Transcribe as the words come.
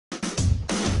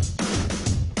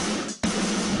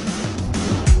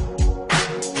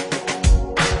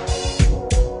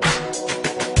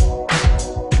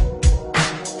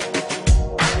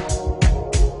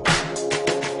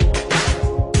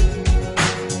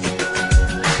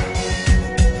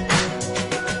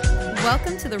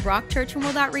the Roth Church and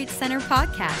World Outreach Center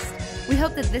podcast. We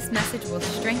hope that this message will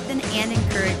strengthen and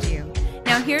encourage you.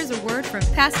 Now here's a word from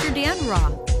Pastor Dan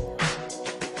Roth.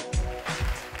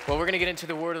 Well, we're going to get into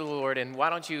the word of the Lord, and why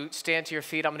don't you stand to your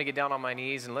feet? I'm going to get down on my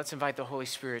knees, and let's invite the Holy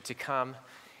Spirit to come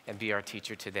and be our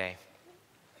teacher today.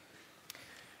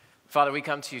 Father, we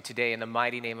come to you today in the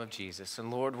mighty name of Jesus, and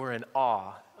Lord, we're in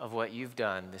awe of what you've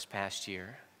done this past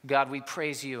year. God, we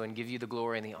praise you and give you the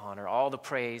glory and the honor. All the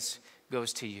praise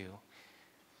goes to you.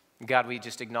 God, we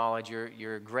just acknowledge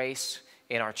your grace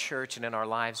in our church and in our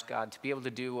lives, God, to be able to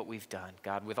do what we've done.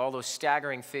 God, with all those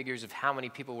staggering figures of how many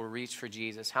people were reached for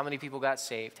Jesus, how many people got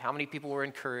saved, how many people were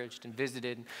encouraged and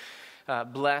visited,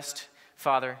 blessed,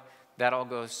 Father, that all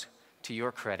goes to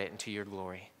your credit and to your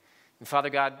glory. And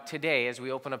Father God, today as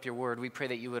we open up your word, we pray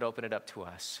that you would open it up to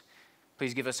us.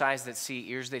 Please give us eyes that see,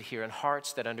 ears that hear, and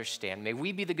hearts that understand. May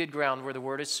we be the good ground where the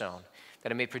word is sown,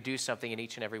 that it may produce something in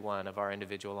each and every one of our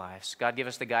individual lives. God, give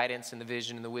us the guidance and the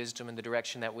vision and the wisdom and the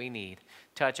direction that we need.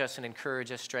 Touch us and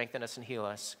encourage us, strengthen us and heal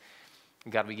us.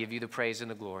 And God, we give you the praise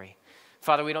and the glory.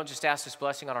 Father, we don't just ask this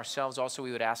blessing on ourselves, also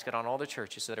we would ask it on all the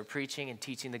churches that are preaching and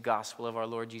teaching the gospel of our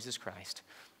Lord Jesus Christ,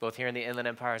 both here in the Inland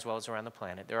Empire as well as around the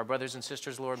planet. They're our brothers and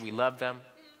sisters, Lord. We love them.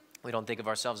 We don't think of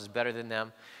ourselves as better than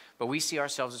them, but we see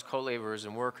ourselves as co-laborers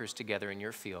and workers together in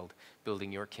your field,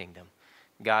 building your kingdom.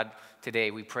 God,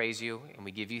 today we praise you and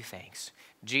we give you thanks.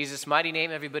 In Jesus' mighty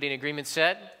name, everybody in agreement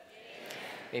said?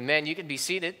 Amen. Amen. You can be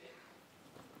seated.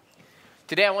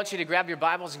 Today I want you to grab your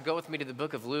Bibles and go with me to the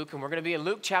book of Luke, and we're going to be in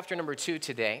Luke chapter number 2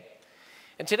 today.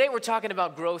 And today we're talking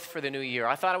about growth for the new year.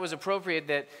 I thought it was appropriate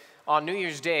that on New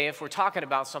Year's Day, if we're talking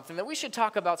about something, that we should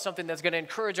talk about something that's going to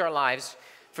encourage our lives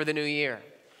for the new year.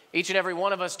 Each and every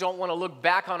one of us don't want to look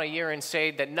back on a year and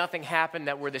say that nothing happened,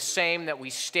 that we're the same, that we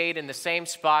stayed in the same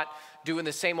spot, doing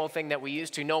the same old thing that we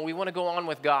used to. No, we want to go on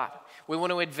with God. We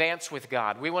want to advance with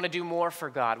God. We want to do more for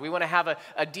God. We want to have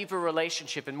a deeper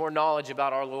relationship and more knowledge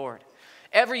about our Lord.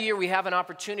 Every year we have an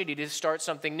opportunity to start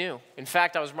something new. In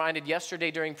fact, I was reminded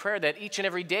yesterday during prayer that each and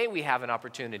every day we have an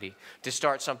opportunity to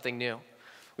start something new.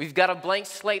 We've got a blank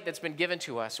slate that's been given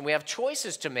to us, and we have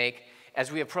choices to make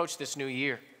as we approach this new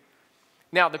year.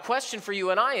 Now, the question for you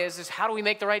and I is how do we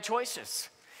make the right choices?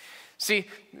 See,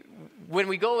 when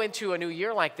we go into a new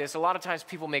year like this, a lot of times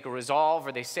people make a resolve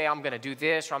or they say, I'm going to do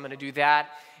this or I'm going to do that.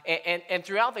 And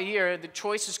throughout the year, the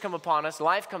choices come upon us,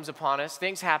 life comes upon us,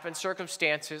 things happen,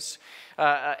 circumstances,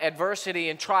 adversity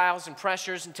and trials and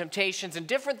pressures and temptations and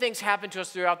different things happen to us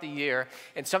throughout the year.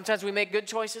 And sometimes we make good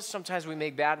choices, sometimes we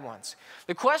make bad ones.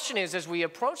 The question is, as we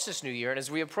approach this new year and as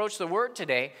we approach the word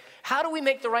today, how do we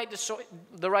make the right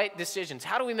decisions?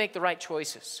 How do we make the right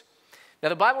choices? Now,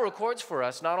 the Bible records for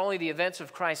us not only the events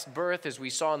of Christ's birth, as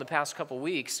we saw in the past couple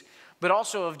weeks, but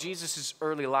also of Jesus'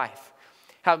 early life.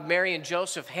 How Mary and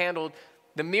Joseph handled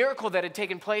the miracle that had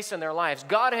taken place in their lives.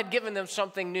 God had given them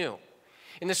something new.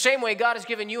 In the same way, God has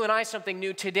given you and I something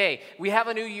new today. We have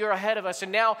a new year ahead of us,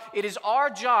 and now it is our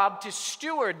job to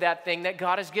steward that thing that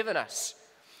God has given us.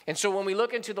 And so when we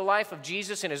look into the life of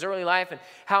Jesus and his early life and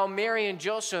how Mary and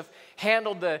Joseph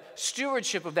handled the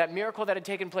stewardship of that miracle that had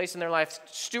taken place in their life,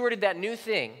 stewarded that new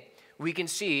thing, we can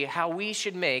see how we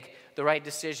should make the right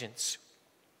decisions.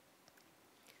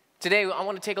 Today, I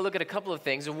want to take a look at a couple of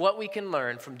things and what we can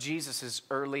learn from Jesus'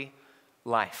 early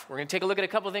life. We're going to take a look at a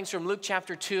couple of things from Luke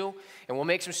chapter 2, and we'll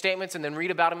make some statements and then read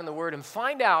about them in the Word and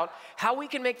find out how we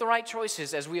can make the right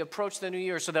choices as we approach the new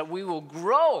year so that we will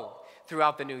grow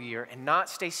throughout the new year and not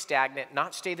stay stagnant,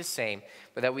 not stay the same,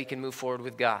 but that we can move forward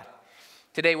with God.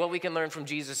 Today, what we can learn from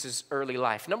Jesus' early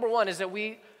life. Number one is that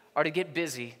we are to get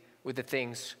busy with the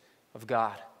things of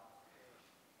God.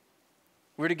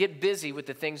 We're to get busy with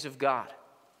the things of God.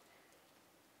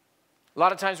 A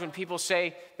lot of times when people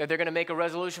say that they're going to make a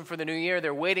resolution for the new year,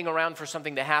 they're waiting around for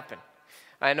something to happen.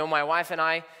 I know my wife and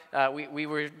I, we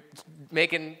were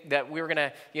making that we were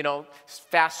going to,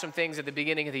 fast some things at the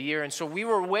beginning of the year. And so we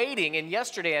were waiting. And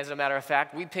yesterday, as a matter of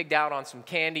fact, we picked out on some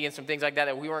candy and some things like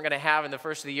that we weren't going to have in the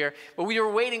first of the year. But we were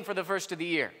waiting for the first of the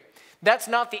year. That's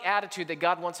not the attitude that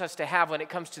God wants us to have when it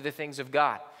comes to the things of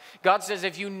God. God says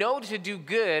if you know to do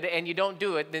good and you don't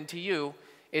do it, then to you,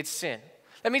 it's sin.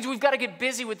 That means we've got to get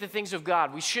busy with the things of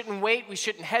God. We shouldn't wait. We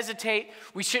shouldn't hesitate.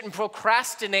 We shouldn't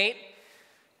procrastinate.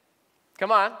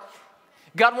 Come on.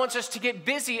 God wants us to get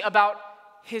busy about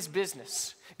his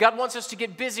business. God wants us to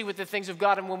get busy with the things of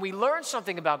God. And when we learn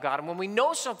something about God and when we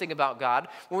know something about God,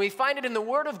 when we find it in the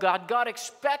Word of God, God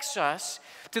expects us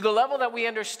to the level that we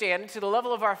understand, to the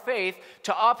level of our faith,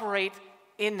 to operate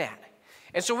in that.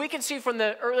 And so we can see from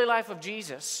the early life of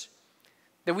Jesus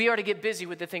that we are to get busy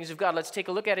with the things of God. Let's take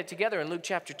a look at it together in Luke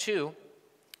chapter 2,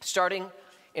 starting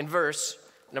in verse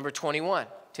number 21.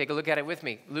 Take a look at it with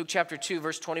me. Luke chapter 2,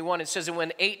 verse 21, it says, and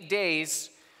when 8 days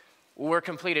were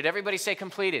completed. Everybody say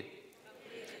completed.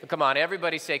 Come on,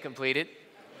 everybody say completed.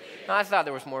 I thought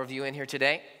there was more of you in here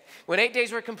today. When 8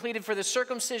 days were completed for the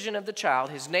circumcision of the child,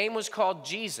 his name was called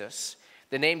Jesus,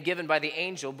 the name given by the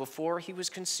angel before he was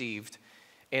conceived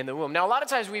in the womb. Now, a lot of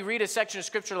times we read a section of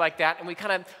scripture like that, and we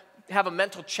kind of have a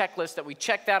mental checklist that we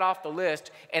check that off the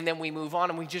list, and then we move on,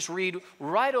 and we just read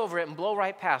right over it and blow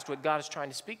right past what God is trying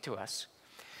to speak to us.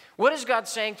 What is God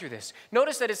saying through this?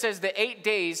 Notice that it says the 8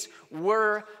 days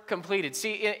were completed.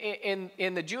 See,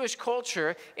 in the Jewish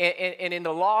culture and in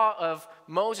the law of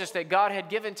Moses that God had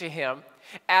given to him,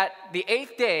 at the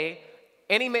 8th day,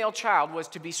 any male child was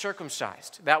to be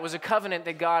circumcised. That was a covenant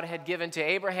that God had given to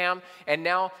Abraham, and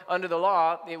now under the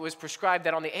law, it was prescribed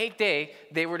that on the 8th day,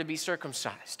 they were to be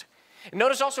circumcised. And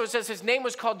notice also it says his name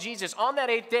was called Jesus. On that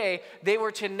 8th day, they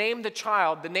were to name the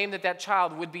child, the name that that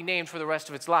child would be named for the rest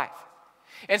of its life.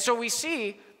 And so we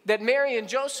see that Mary and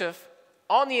Joseph,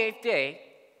 on the 8th day,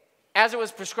 as it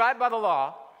was prescribed by the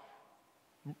law,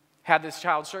 had this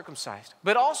child circumcised.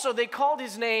 But also they called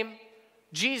his name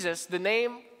Jesus, the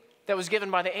name that was given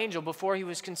by the angel before he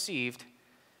was conceived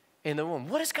in the womb.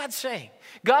 What is God saying?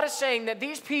 God is saying that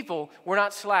these people were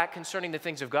not slack concerning the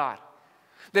things of God.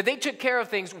 That they took care of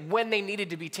things when they needed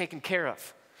to be taken care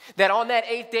of. That on that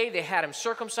 8th day they had him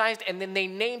circumcised, and then they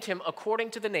named him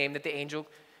according to the name that the angel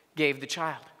gave the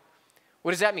child.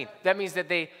 What does that mean? That means that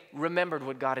they remembered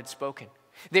what God had spoken.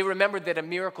 They remembered that a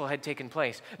miracle had taken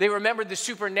place. They remembered the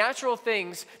supernatural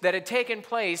things that had taken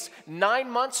place 9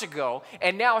 months ago,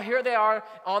 and now here they are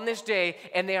on this day,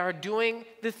 and they are doing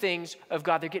the things of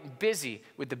God. They're getting busy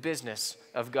with the business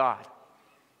of God.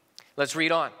 Let's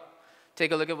read on.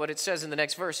 Take a look at what it says in the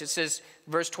next verse. It says,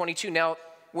 verse 22, now,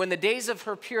 when the days of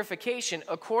her purification,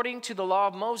 according to the law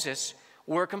of Moses,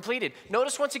 were completed.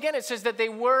 Notice once again, it says that they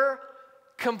were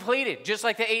completed. Just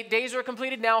like the 8 days were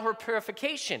completed, now her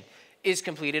purification is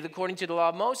completed according to the law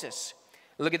of Moses.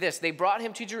 Look at this. They brought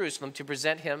him to Jerusalem to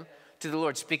present him to the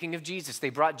Lord. Speaking of Jesus,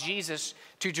 they brought Jesus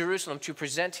to Jerusalem to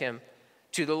present him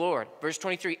to the Lord. Verse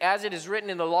 23, as it is written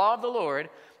in the law of the Lord,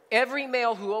 every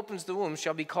male who opens the womb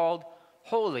shall be called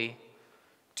holy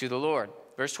to the Lord.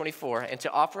 Verse 24, and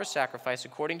to offer a sacrifice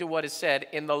according to what is said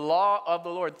in the law of the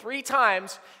Lord. 3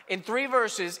 times in 3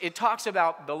 verses, it talks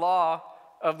about the law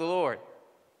of the Lord.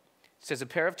 It says a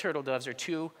pair of turtle doves or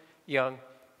 2 young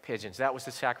pigeons. That was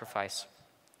the sacrifice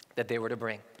that they were to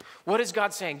bring. What is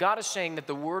God saying? God is saying that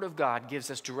the word of God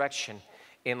gives us direction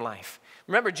in life.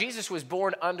 Remember, Jesus was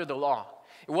born under the law.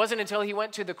 It wasn't until he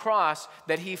went to the cross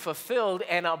that he fulfilled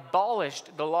and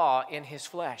abolished the law in his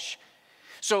flesh.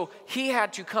 So he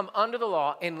had to come under the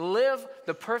law and live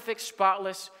the perfect,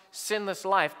 spotless, sinless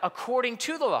life according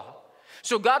to the law.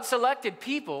 So God selected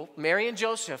people, Mary and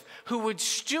Joseph, who would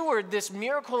steward this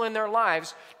miracle in their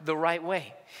lives the right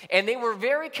way. And they were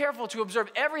very careful to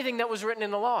observe everything that was written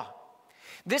in the law.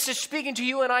 This is speaking to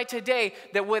you and I today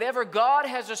that whatever God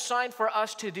has assigned for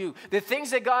us to do, the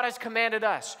things that God has commanded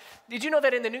us. Did you know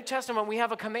that in the New Testament we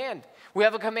have a command? We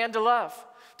have a command to love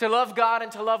God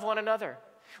and to love one another.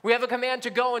 We have a command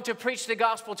to go and to preach the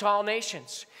gospel to all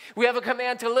nations. We have a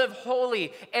command to live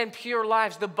holy and pure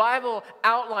lives. The Bible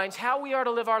outlines how we are to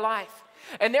live our life.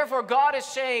 And therefore, God is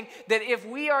saying that if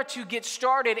we are to get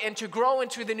started and to grow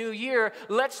into the new year,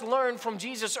 let's learn from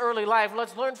Jesus' early life.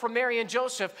 Let's learn from Mary and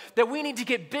Joseph that we need to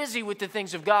get busy with the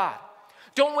things of God.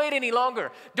 Don't wait any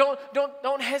longer.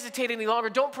 Don't hesitate any longer.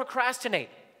 Don't procrastinate.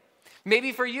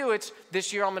 Maybe for you, it's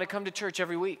this year I'm going to come to church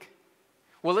every week.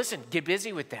 Well, listen, get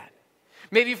busy with that.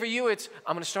 Maybe for you, it's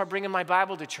I'm going to start bringing my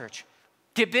Bible to church.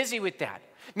 Get busy with that.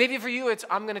 Maybe for you, it's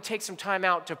I'm going to take some time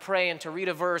out to pray and to read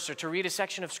a verse or to read a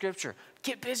section of Scripture.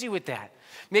 Get busy with that.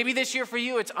 Maybe this year for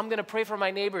you, it's I'm going to pray for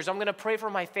my neighbors. I'm going to pray for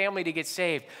my family to get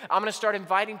saved. I'm going to start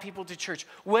inviting people to church.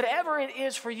 Whatever it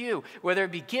is for you, whether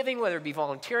it be giving, whether it be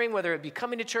volunteering, whether it be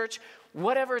coming to church,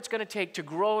 whatever it's going to take to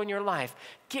grow in your life,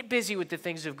 get busy with the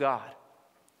things of God.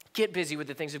 Get busy with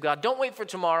the things of God. Don't wait for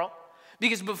tomorrow,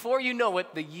 because before you know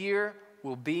it, the year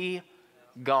will be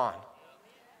gone.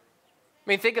 I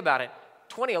mean, think about it.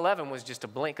 2011 was just a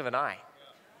blink of an eye.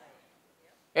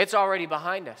 It's already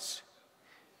behind us.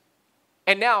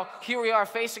 And now, here we are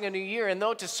facing a new year, and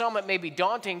though to some it may be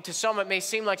daunting, to some it may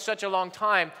seem like such a long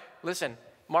time, listen,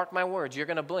 mark my words, you're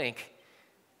going to blink,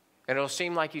 and it'll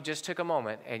seem like you just took a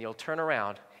moment, and you'll turn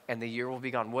around, and the year will be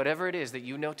gone. Whatever it is that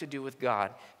you know to do with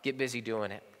God, get busy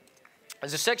doing it.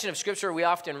 There's a section of Scripture we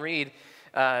often read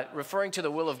referring to the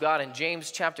will of God in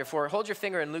James chapter 4. Hold your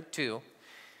finger in Luke 2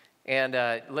 and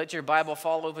let your Bible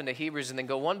fall open to Hebrews and then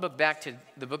go one book back to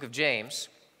the book of James.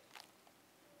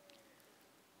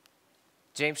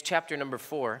 James chapter number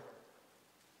 4.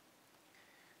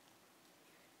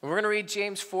 we're going to read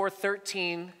James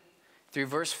 4:13 through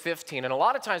verse 15. And a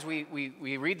lot of times we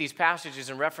read these passages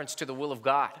in reference to the will of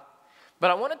God.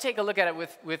 But I want to take a look at it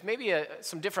with maybe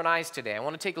some different eyes today. I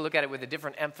want to take a look at it with a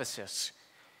different emphasis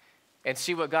and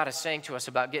see what God is saying to us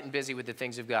about getting busy with the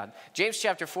things of God. James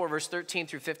chapter 4, verse 13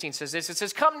 through 15 says this. It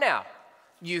says, "Come now,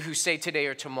 you who say today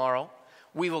or tomorrow,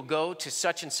 we will go to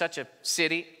such and such a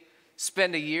city,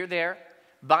 spend a year there,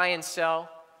 buy and sell,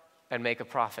 and make a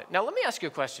profit." Now, let me ask you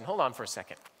a question. Hold on for a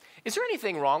second. Is there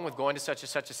anything wrong with going to such and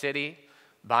such a city,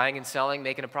 buying and selling,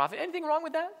 making a profit? Anything wrong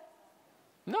with that?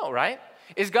 No, right?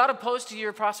 Is God opposed to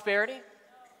your prosperity?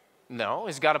 No.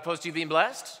 Is God opposed to you being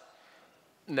blessed?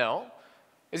 No.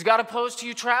 Is God opposed to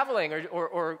you traveling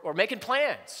or making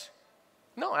plans?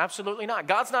 No, absolutely not.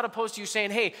 God's not opposed to you saying,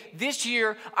 hey, this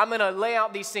year I'm going to lay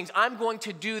out these things. I'm going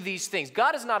to do these things.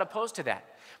 God is not opposed to that.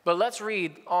 But let's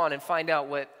read on and find out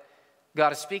what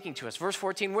God is speaking to us. Verse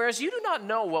 14, "Whereas you do not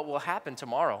know what will happen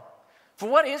tomorrow. For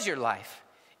what is your life?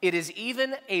 It is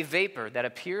even a vapor that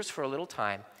appears for a little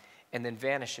time and then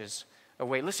vanishes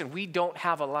away." Listen, we don't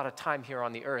have a lot of time here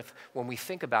on the earth when we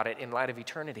think about it in light of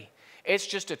eternity. It's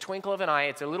just a twinkle of an eye.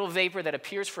 It's a little vapor that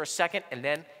appears for a second and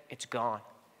then it's gone.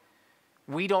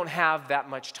 We don't have that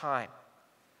much time.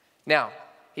 Now,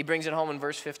 he brings it home in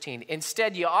verse 15.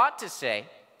 "Instead, you ought to say,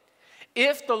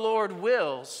 if the Lord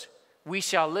wills, we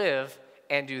shall live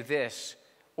and do this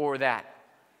or that."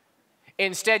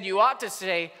 Instead, you ought to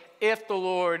say, if the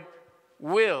Lord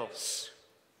wills.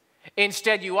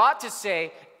 Instead, you ought to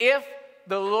say, if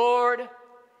the Lord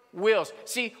wills.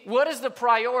 See, what is the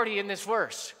priority in this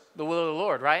verse? The will of the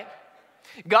Lord, right?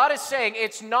 God is saying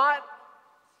it's not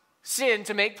sin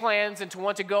to make plans and to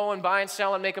want to go and buy and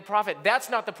sell and make a profit. That's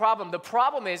not the problem. The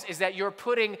problem is that you're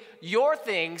putting your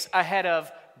things ahead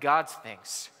of God's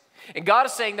things. And God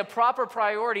is saying the proper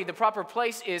priority, the proper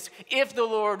place is, if the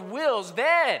Lord wills,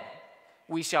 then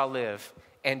we shall live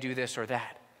and do this or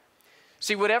that.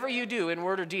 See, whatever you do in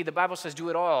word or deed, the Bible says do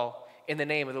it all in the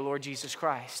name of the Lord Jesus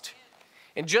Christ.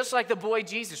 And just like the boy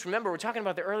Jesus, remember, we're talking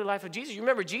about the early life of Jesus. You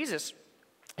remember Jesus,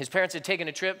 his parents had taken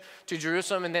a trip to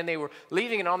Jerusalem, and then they were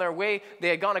leaving, and on their way, they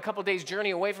had gone a couple days'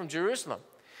 journey away from Jerusalem.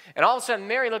 And all of a sudden,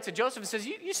 Mary looks at Joseph and says,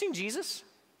 you seen Jesus?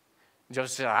 And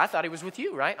Joseph said, I thought he was with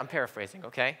you, right? I'm paraphrasing,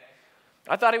 okay?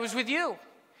 I thought he was with you.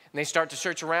 And they start to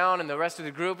search around, and the rest of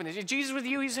the group, and they say, Jesus with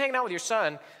you? He's hanging out with your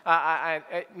son.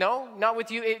 No, not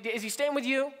with you. Is he staying with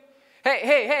you?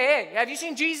 Hey, have you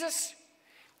seen Jesus?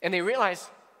 And they realize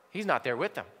he's not there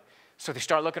with them. So they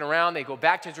start looking around. They go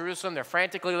back to Jerusalem. They're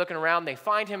frantically looking around. They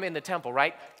find him in the temple,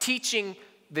 right? Teaching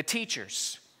the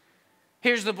teachers.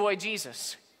 Here's the boy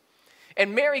Jesus.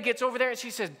 And Mary gets over there and she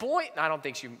says, boy, I don't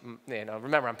think she,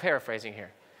 remember, I'm paraphrasing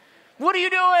here. What are you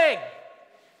doing?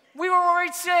 We were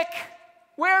worried sick.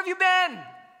 Where have you been?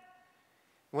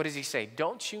 What does he say?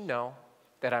 Don't you know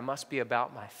that I must be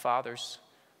about my Father's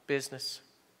business?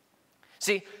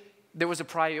 See, there was a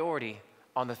priority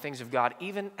on the things of God,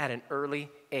 even at an early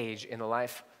age in the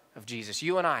life of Jesus.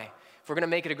 You and I, if we're going to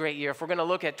make it a great year, if we're going to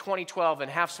look at 2012 and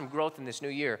have some growth in this new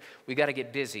year, we got to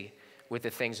get busy with the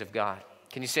things of God.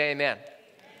 Can you say amen?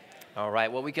 All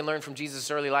right, what we can learn from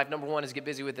Jesus' early life, number one, is get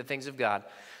busy with the things of God.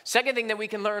 Second thing that we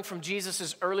can learn from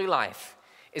Jesus' early life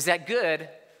is that good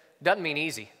doesn't mean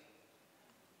easy.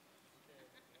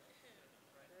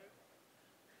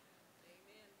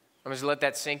 I'm just going to let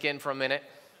that sink in for a minute.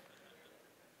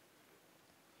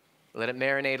 Let it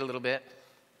marinate a little bit.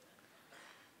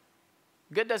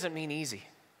 Good doesn't mean easy.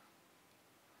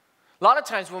 A lot of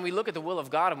times when we look at the will of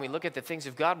God and we look at the things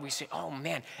of God, we say, oh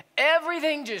man,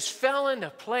 everything just fell into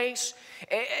place.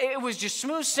 It was just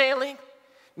smooth sailing.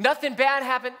 Nothing bad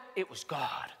happened. It was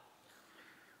God.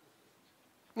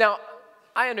 Now,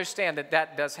 I understand that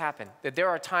that does happen, that there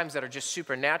are times that are just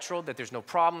supernatural, that there's no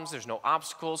problems, there's no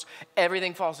obstacles,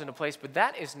 everything falls into place, but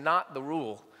that is not the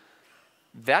rule.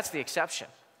 That's the exception.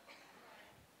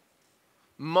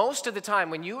 Most of the time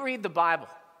when you read the Bible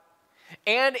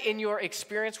and in your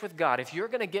experience with God, if you're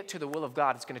going to get to the will of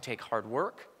God, it's going to take hard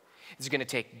work, it's going to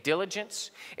take diligence,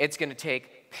 it's going to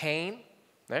take pain.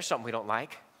 There's something we don't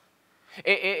like.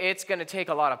 It's going to take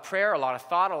a lot of prayer, a lot of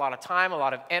thought, a lot of time, a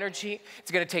lot of energy. It's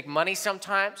going to take money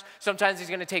sometimes. Sometimes it's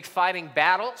going to take fighting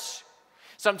battles.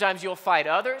 Sometimes you'll fight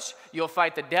others. You'll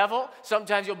fight the devil.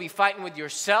 Sometimes you'll be fighting with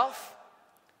yourself.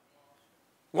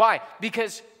 Why?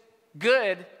 Because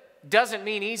good doesn't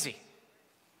mean easy.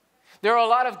 There are a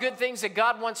lot of good things that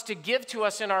God wants to give to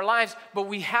us in our lives, but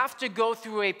we have to go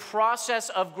through a process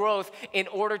of growth in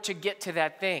order to get to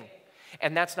that thing.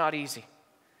 And that's not easy.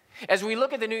 As we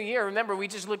look at the new year, remember, we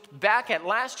just looked back at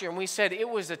last year and we said it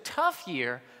was a tough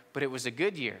year, but it was a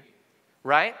good year,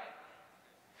 right?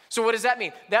 So what does that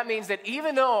mean? That means that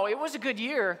even though it was a good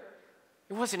year,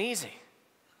 it wasn't easy.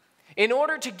 In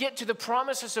order to get to the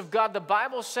promises of God, the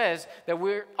Bible says that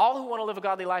we're all who want to live a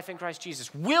godly life in Christ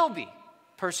Jesus will be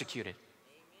persecuted.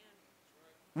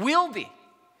 Will be.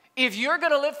 If you're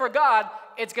going to live for God,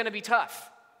 it's going to be tough.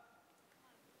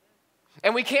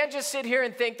 And we can't just sit here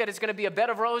and think that it's going to be a bed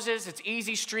of roses, it's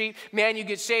easy street, man, you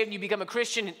get saved and you become a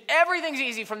Christian and everything's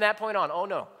easy from that point on. Oh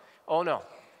no, oh no.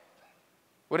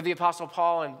 What did the Apostle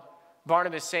Paul and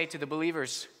Barnabas say to the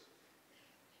believers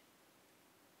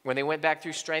when they went back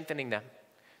through strengthening them?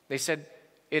 They said,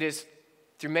 it is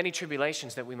through many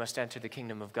tribulations that we must enter the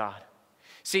kingdom of God.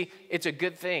 See, it's a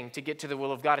good thing to get to the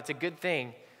will of God. It's a good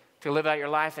thing to live out your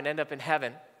life and end up in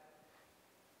heaven,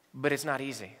 but it's not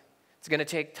easy. It's going to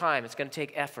take time. It's going to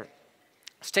take effort.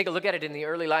 Let's take a look at it in the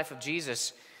early life of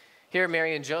Jesus. Here,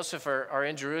 Mary and Joseph are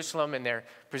in Jerusalem, and they're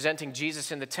presenting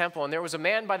Jesus in the temple. And there was a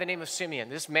man by the name of Simeon.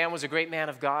 This man was a great man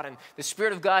of God, and the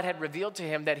Spirit of God had revealed to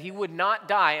him that he would not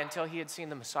die until he had seen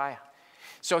the Messiah.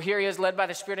 So here he is, led by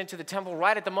the Spirit into the temple,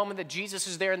 right at the moment that Jesus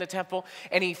is there in the temple,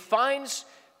 and he finds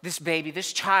this baby,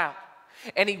 this child,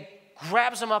 and he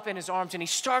grabs him up in his arms, and he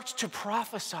starts to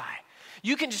prophesy.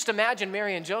 You can just imagine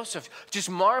Mary and Joseph just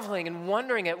marveling and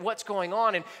wondering at what's going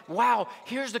on. And wow,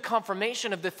 here's the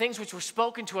confirmation of the things which were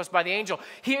spoken to us by the angel.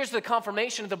 Here's the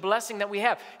confirmation of the blessing that we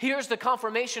have. Here's the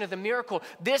confirmation of the miracle.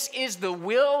 This is the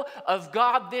will of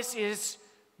God. This is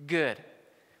good.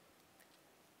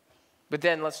 But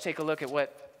then let's take a look at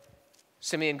what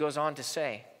Simeon goes on to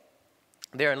say.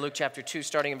 There in Luke chapter 2,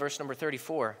 starting in verse number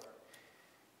 34. It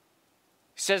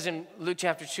says in Luke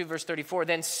chapter 2, verse 34,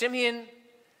 then Simeon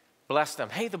blessed them.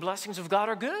 Hey, the blessings of God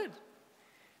are good.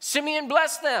 Simeon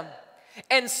blessed them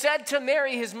and said to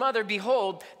Mary, his mother,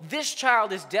 behold, this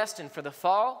child is destined for the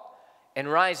fall and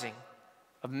rising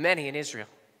of many in Israel,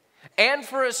 and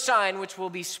for a sign which will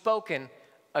be spoken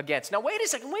against. Now, wait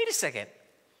a second.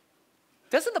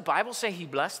 Doesn't the Bible say he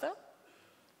blessed them?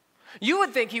 You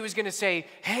would think he was going to say,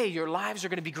 hey, your lives are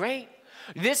going to be great.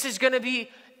 This is going to be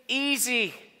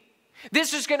easy.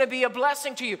 This is going to be a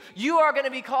blessing to you. You are going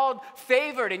to be called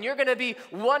favored, and you're going to be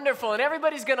wonderful, and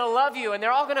everybody's going to love you, and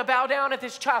they're all going to bow down at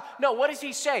this child. No, what does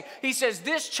he say? He says,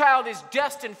 this child is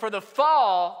destined for the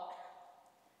fall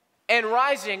and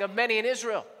rising of many in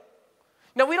Israel.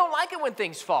 Now, we don't like it when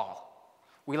things fall.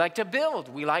 We like to build.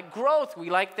 We like growth. We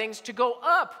like things to go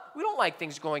up. We don't like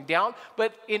things going down.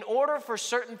 But in order for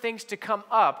certain things to come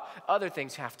up, other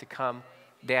things have to come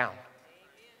down.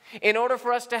 In order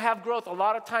for us to have growth, a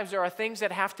lot of times there are things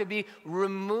that have to be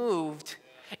removed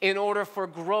in order for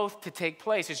growth to take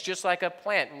place. It's just like a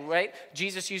plant, right?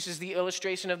 Jesus uses the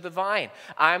illustration of the vine.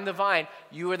 I am the vine,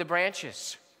 you are the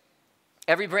branches.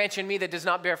 Every branch in me that does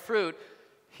not bear fruit,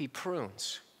 he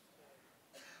prunes.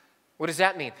 What does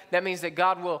that mean? That means that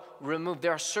God will remove.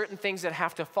 There are certain things that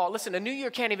have to fall. Listen, a new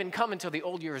year can't even come until the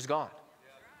old year is gone.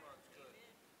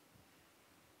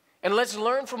 And let's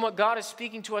learn from what God is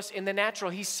speaking to us in the natural.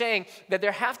 He's saying that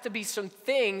there have to be some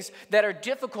things that are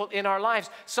difficult in our lives.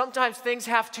 Sometimes things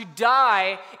have to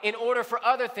die in order for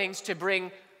other things to bring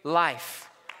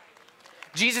life.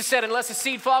 Jesus said, unless a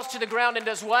seed falls to the ground and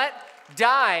does what?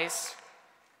 Dies,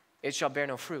 it shall bear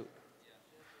no fruit.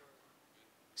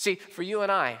 See, for you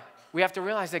and I, we have to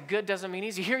realize that good doesn't mean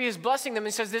easy. Here he is blessing them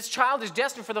and says, this child is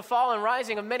destined for the fall and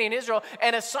rising of many in Israel,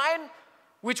 and a sign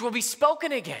which will be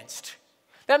spoken against.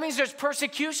 That means there's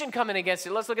persecution coming against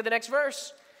it. Let's look at the next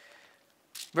verse.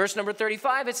 Verse number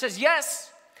 35, it says,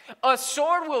 yes, a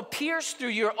sword will pierce through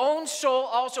your own soul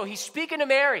also. He's speaking to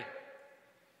Mary.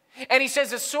 And he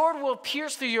says, a sword will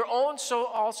pierce through your own soul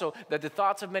also, that the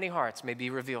thoughts of many hearts may be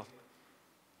revealed.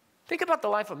 Think about the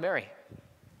life of Mary.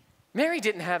 Mary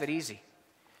didn't have it easy.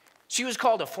 She was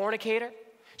called a fornicator.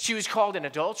 She was called an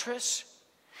adulteress.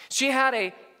 She had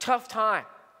a tough time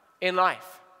in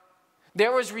life.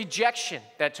 There was rejection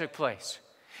that took place.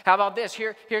 How about this?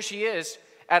 Here she is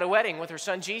at a wedding with her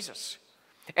son Jesus.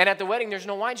 And at the wedding, there's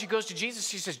no wine. She goes to Jesus.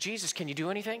 She says, Jesus, can you do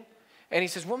anything? And he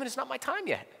says, woman, it's not my time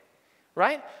yet.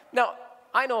 Right? Now,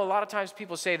 I know a lot of times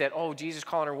people say that, oh, Jesus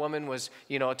calling her woman was,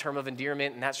 a term of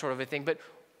endearment and that sort of a thing.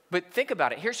 But think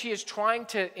about it. Here she is trying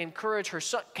to encourage her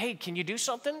son. Hey, can you do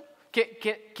something?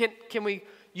 Can we,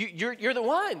 you're the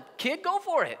one. Kid, go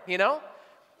for it,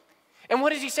 And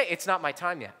what does he say? It's not my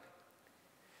time yet.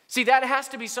 See, that has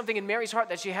to be something in Mary's heart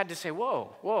that she had to say,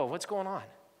 whoa, what's going on?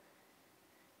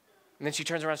 And then she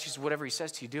turns around and she says, whatever he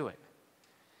says to you, do it.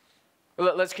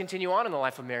 Let's continue on in the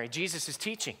life of Mary. Jesus is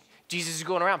teaching. Jesus is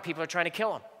going around. People are trying to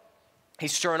kill him.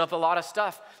 He's stirring up a lot of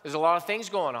stuff. There's a lot of things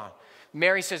going on.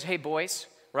 Mary says, hey, boys,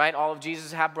 right? All of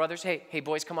Jesus' half brothers. Hey,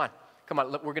 boys, come on.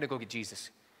 We're going to go get Jesus.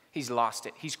 He's lost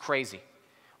it. He's crazy.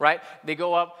 right? They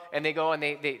go up and they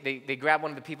grab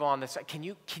one of the people on the side. Can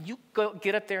you go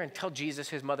get up there and tell Jesus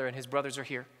his mother and his brothers are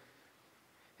here?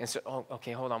 And so, oh,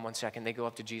 okay, hold on one second. They go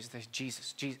up to Jesus. They say,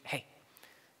 Jesus, hey,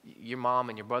 your mom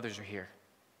and your brothers are here.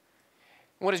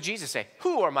 What does Jesus say?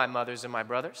 Who are my mothers and my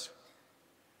brothers?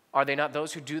 Are they not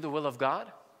those who do the will of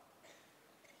God?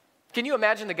 Can you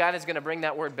imagine the guy that's going to bring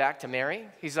that word back to Mary?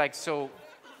 He's like, so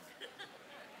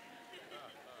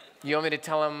you want me to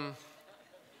tell him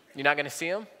you're not going to see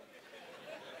him?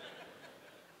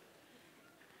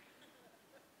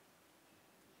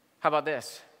 How about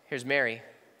this? Here's Mary.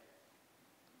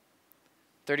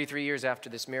 33 years after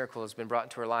this miracle has been brought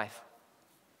into her life,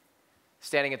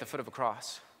 standing at the foot of a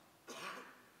cross.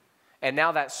 And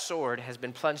now that sword has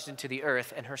been plunged into the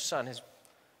earth, and her son has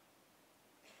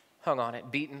hung on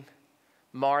it, beaten,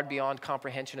 marred beyond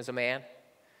comprehension as a man,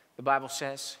 the Bible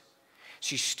says.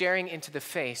 She's staring into the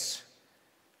face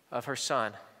of her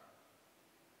son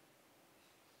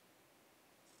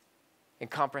and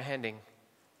comprehending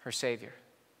her Savior,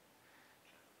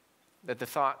 that the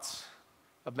thoughts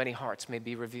of many hearts may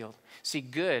be revealed. See,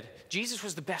 Jesus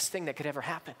was the best thing that could ever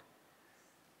happen.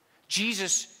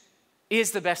 Jesus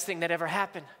is the best thing that ever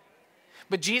happened.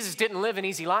 But Jesus didn't live an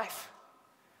easy life.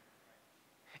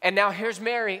 And now here's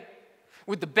Mary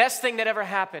with the best thing that ever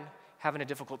happened, having a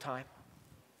difficult time.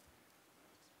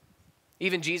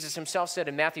 Even Jesus himself said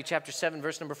in Matthew chapter 7,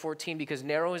 verse number 14, because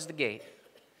narrow is the gate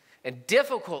and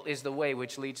difficult is the way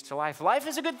which leads to life. Life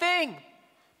is a good thing,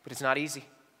 but it's not easy.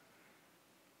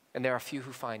 And there are few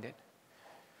who find it.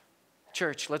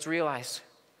 Church, let's realize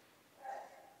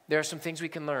there are some things we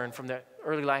can learn from the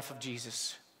early life of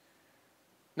Jesus.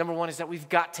 Number one is that we've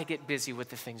got to get busy with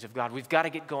the things of God. We've got to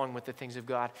get going with the things of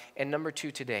God. And number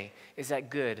two today is that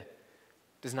good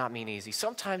does not mean easy.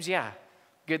 Sometimes, yeah,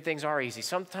 good things are easy.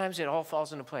 Sometimes it all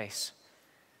falls into place.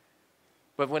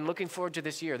 But when looking forward to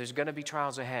this year, there's going to be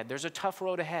trials ahead. There's a tough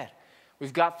road ahead.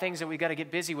 We've got things that we've got to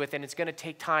get busy with, and it's going to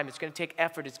take time. It's going to take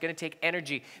effort. It's going to take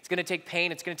energy. It's going to take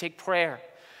pain. It's going to take prayer.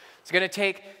 It's going to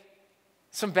take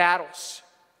some battles.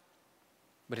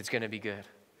 But it's going to be good.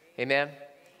 Amen?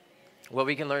 What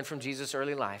we can learn from Jesus'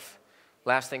 early life,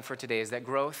 last thing for today, is that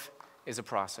growth is a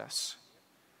process.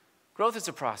 Growth is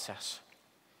a process.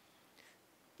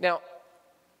 Now,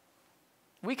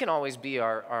 we can always be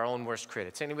our own worst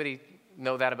critics. Anybody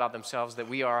know that about themselves, that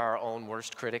we are our own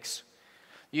worst critics?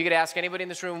 You could ask anybody in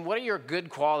this room, what are your good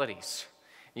qualities?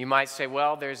 You might say,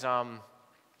 well, I'm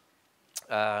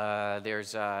a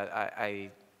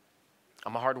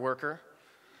hard worker.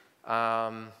 Did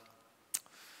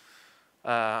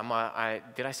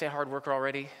I say hard worker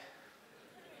already?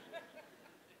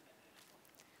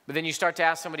 But then you start to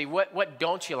ask somebody, what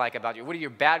don't you like about you? What are your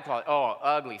bad qualities? Oh,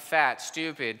 ugly, fat,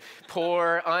 stupid,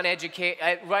 poor,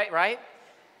 uneducated, right?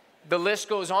 The list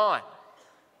goes on.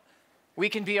 We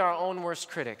can be our own worst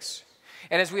critics.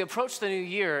 And as we approach the new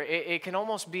year, it can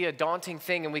almost be a daunting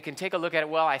thing, and we can take a look at it.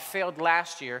 Well, I failed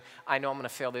last year. I know I'm going to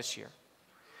fail this year.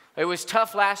 It was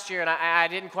tough last year, and I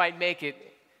didn't quite make it.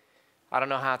 I don't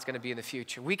know how it's going to be in the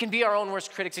future. We can be our own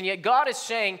worst critics, and yet God is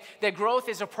saying that growth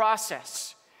is a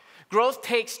process. Growth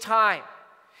takes time.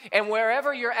 And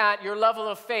wherever you're at, your level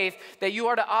of faith, that you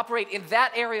are to operate in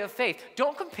that area of faith.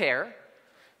 Don't compare.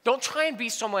 Don't try and be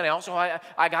someone else. Oh,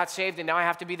 I got saved and now I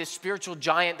have to be this spiritual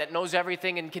giant that knows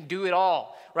everything and can do it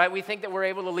all, right? We think that we're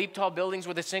able to leap tall buildings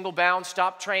with a single bound,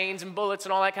 stop trains and bullets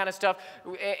and all that kind of stuff.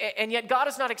 And yet God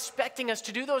is not expecting us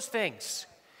to do those things.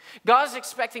 God is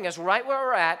expecting us right where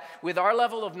we're at with our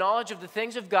level of knowledge of the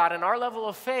things of God and our level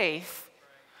of faith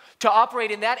to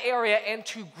operate in that area and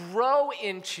to grow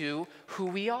into who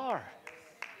we are.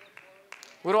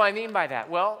 What do I mean by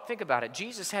that? Well, think about it.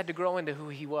 Jesus had to grow into who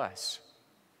he was.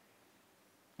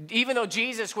 Even though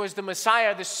Jesus was the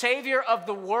Messiah, the Savior of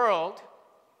the world,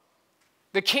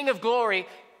 the King of glory,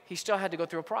 he still had to go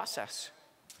through a process.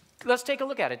 Let's take a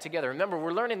look at it together. Remember,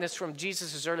 we're learning this from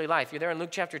Jesus' early life. You're there in Luke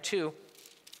chapter 2.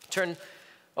 Turn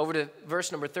over to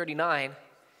verse number 39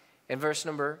 and verse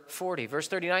number 40. Verse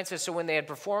 39 says, so when they had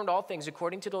performed all things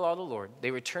according to the law of the Lord,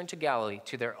 they returned to Galilee,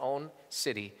 to their own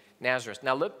city, Nazareth.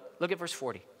 Now look at verse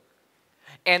 40.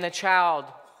 And the child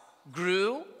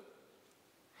grew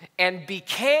and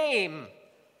became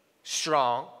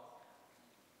strong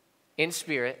in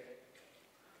spirit,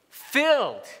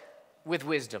 filled with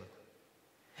wisdom,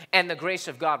 and the grace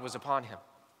of God was upon him.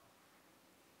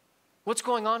 What's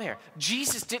going on here?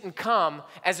 Jesus didn't come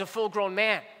as a full-grown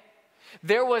man.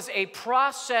 There was a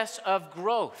process of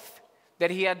growth that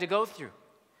he had to go through.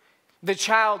 The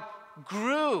child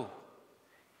grew.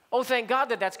 Oh, thank God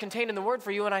that that's contained in the word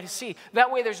for you and I to see. That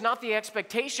way there's not the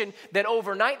expectation that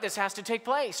overnight this has to take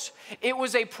place. It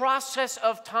was a process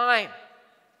of time.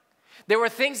 There were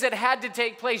things that had to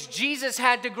take place. Jesus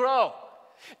had to grow.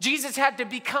 Jesus had to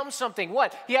become something.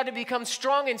 What? He had to become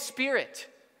strong in spirit.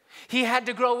 He had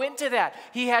to grow into that.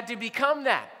 He had to become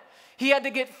that. He had to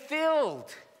get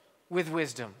filled with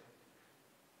wisdom.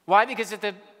 Why? Because at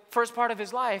the first part of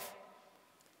his life,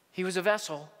 he was a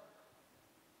vessel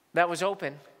that was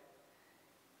open,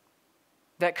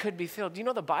 that could be filled. Do you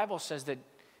know the Bible says that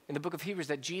in the book of Hebrews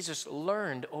that Jesus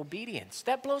learned obedience?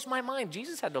 That blows my mind.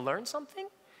 Jesus had to learn something?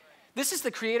 This is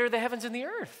the creator of the heavens and the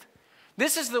earth.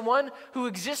 This is the one who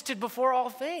existed before all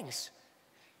things.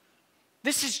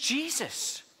 This is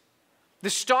Jesus, the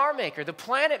star maker, the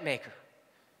planet maker,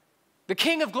 the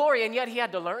King of glory, and yet he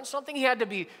had to learn something. He had to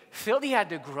be filled. He had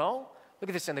to grow. Look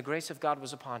at this, and the grace of God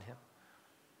was upon him.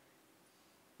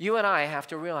 You and I have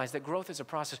to realize that growth is a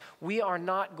process. We are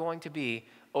not going to be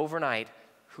overnight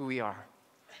who we are.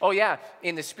 Oh yeah,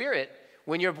 in the Spirit,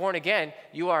 when you're born again,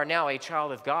 you are now a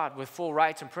child of God with full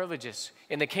rights and privileges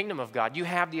in the kingdom of God. You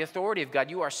have the authority of God.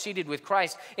 You are seated with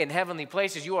Christ in heavenly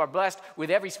places. You are blessed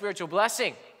with every spiritual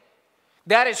blessing.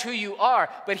 That is who you are.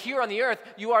 But here on the earth,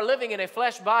 you are living in a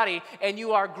flesh body and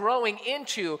you are growing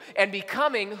into and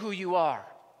becoming who you are.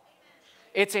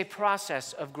 It's a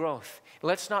process of growth.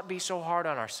 Let's not be so hard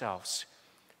on ourselves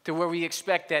to where we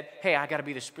expect that, hey, I got to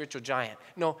be the spiritual giant.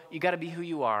 No, you got to be who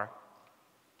you are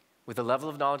with the level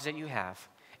of knowledge that you have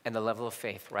and the level of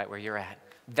faith right where you're at.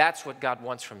 That's what God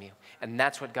wants from you, and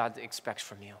that's what God expects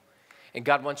from you. And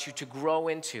God wants you to grow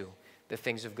into the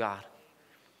things of God.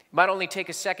 It might only take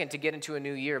a second to get into a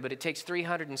new year, but it takes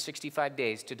 365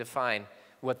 days to define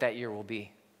what that year will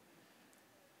be.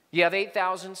 You have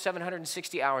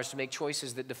 8,760 hours to make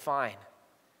choices that define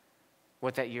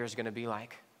what that year is going to be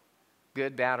like,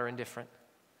 good, bad, or indifferent.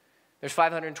 There's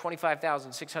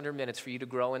 525,600 minutes for you to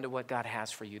grow into what God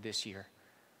has for you this year.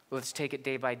 Let's take it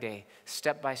day by day,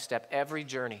 step by step. Every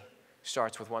journey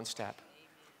starts with one step.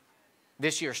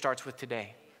 This year starts with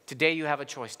today. Today you have a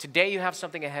choice. Today you have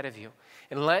something ahead of you.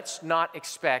 And let's not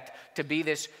expect to be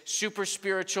this super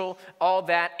spiritual, all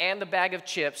that, and the bag of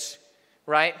chips,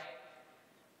 right?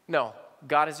 No,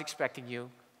 God is expecting you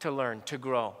to learn, to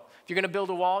grow. If you're going to build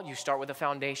a wall, you start with a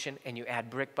foundation and you add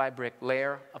brick by brick,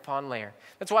 layer upon layer.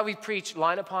 That's why we preach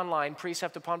line upon line,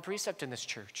 precept upon precept in this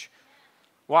church.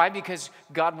 Why? Because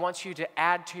God wants you to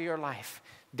add to your life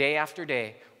day after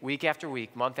day, week after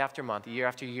week, month after month, year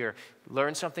after year.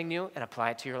 Learn something new and apply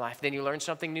it to your life. Then you learn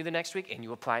something new the next week and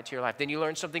you apply it to your life. Then you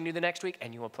learn something new the next week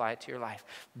and you apply it to your life.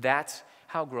 That's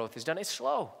how growth is done. It's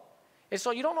slow. It's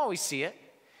slow. You don't always see it.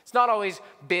 It's not always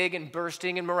big and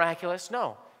bursting and miraculous.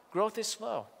 No, growth is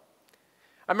slow.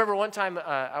 I remember one time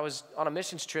I was on a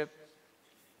missions trip,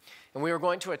 and we were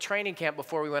going to a training camp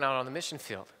before we went out on the mission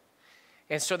field.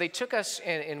 And so they took us,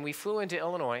 and we flew into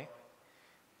Illinois.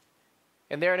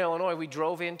 And there in Illinois, we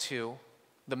drove into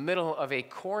the middle of a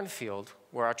cornfield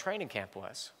where our training camp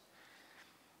was.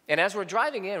 And as we're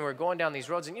driving in, we're going down these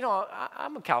roads. And, you know,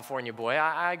 I'm a California boy.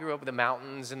 I grew up with the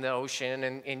mountains and the ocean.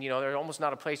 And, you know, there's almost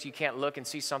not a place you can't look and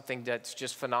see something that's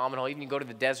just phenomenal. Even you go to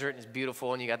the desert, and it's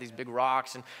beautiful. And you got these big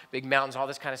rocks and big mountains, all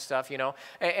this kind of stuff, you know.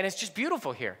 And it's just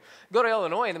beautiful here. Go to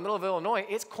Illinois. In the middle of Illinois,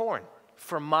 it's corn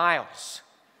for miles.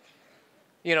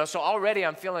 You know, so already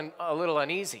I'm feeling a little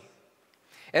uneasy.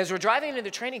 And as we're driving into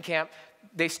the training camp,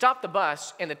 they stop the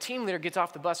bus. And the team leader gets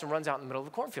off the bus and runs out in the middle of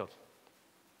the cornfield.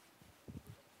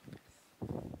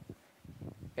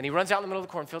 And he runs out in the middle of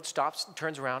the cornfield, stops,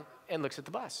 turns around, and looks at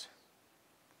the bus.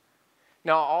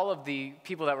 Now, all of the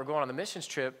people that were going on the missions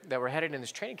trip that were headed in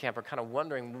this training camp are kind of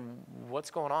wondering, what's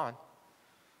going on?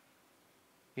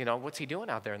 You know, what's he doing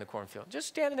out there in the cornfield? Just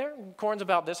standing there. Corn's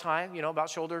about this high, you know, about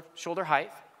shoulder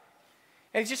height.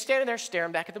 And he's just standing there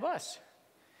staring back at the bus.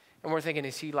 And we're thinking,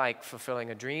 is he like fulfilling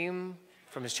a dream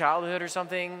from his childhood or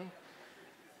something?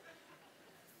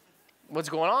 What's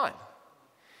going on?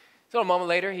 So a moment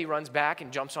later, he runs back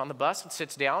and jumps on the bus and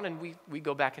sits down, and we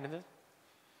go back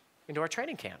into our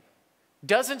training camp.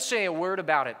 Doesn't say a word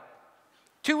about it.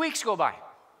 2 weeks go by.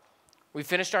 We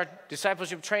finished our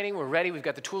discipleship training. We're ready. We've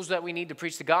got the tools that we need to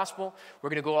preach the gospel. We're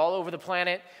going to go all over the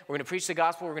planet. We're going to preach the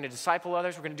gospel. We're going to disciple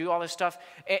others. We're going to do all this stuff.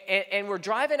 And we're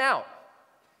driving out.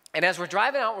 And as we're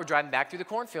driving out, we're driving back through the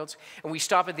cornfields, and we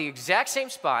stop at the exact same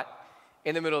spot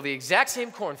in the middle of the exact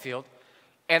same cornfield,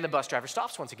 and the bus driver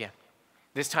stops once again.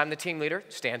 This time the team leader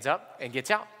stands up and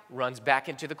gets out, runs back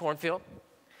into the cornfield.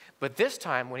 But this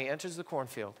time when he enters the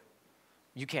cornfield,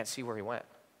 you can't see where he went.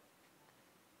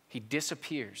 He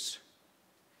disappears.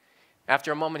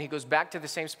 After a moment, he goes back to the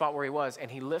same spot where he was, and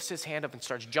he lifts his hand up and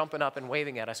starts jumping up and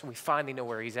waving at us, and we finally know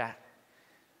where he's at.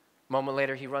 A moment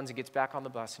later, he runs and gets back on the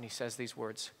bus, and he says these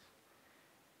words.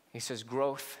 He says,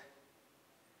 growth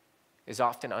is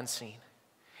often unseen.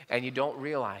 And you don't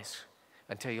realize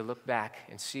until you look back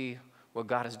and see what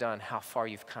God has done, how far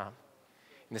you've come.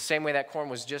 In the same way that corn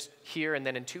was just here and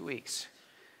then in 2 weeks,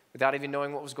 without even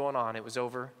knowing what was going on, it was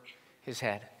over his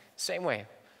head. Same way,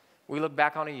 we look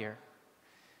back on a year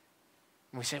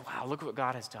and we say, wow, look what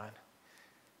God has done.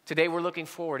 Today we're looking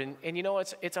forward, and you know,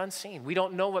 it's unseen. We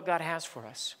don't know what God has for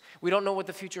us. We don't know what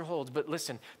the future holds, but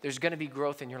listen, there's going to be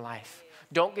growth in your life.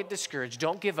 Don't get discouraged.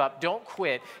 Don't give up. Don't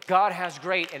quit. God has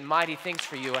great and mighty things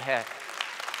for you ahead.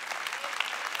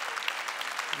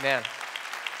 Amen.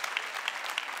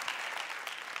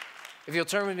 If you'll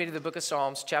turn with me to the book of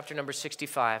Psalms, chapter number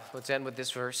 65. Let's end with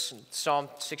this verse, Psalm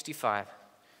 65.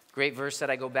 Great verse that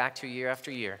I go back to year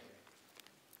after year.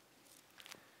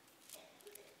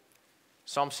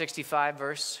 Psalm 65,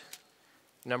 verse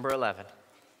number 11.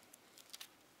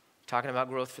 Talking about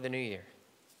growth for the new year.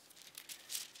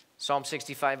 Psalm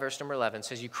 65, verse number 11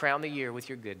 says, you crown the year with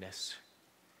your goodness,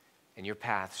 and your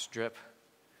paths drip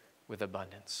with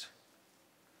abundance.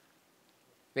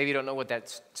 Maybe you don't know what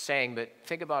that's saying, but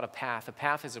think about a path. A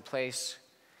path is a place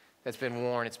that's been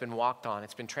worn, it's been walked on,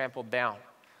 it's been trampled down,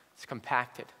 it's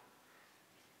compacted.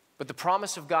 But the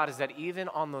promise of God is that even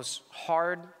on those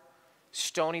hard,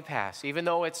 stony paths, even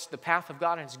though it's the path of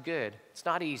God and it's good, it's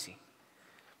not easy.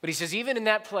 But he says, even in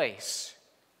that place,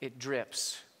 it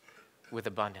drips with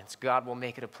abundance. God will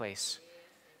make it a place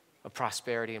of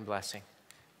prosperity and blessing,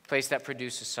 a place that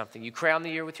produces something. You crown the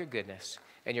year with your goodness,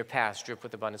 and your paths drip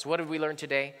with abundance. What did we learn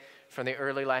today from the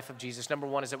early life of Jesus? Number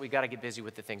one is that we got to get busy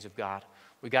with the things of God.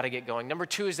 We got to get going. Number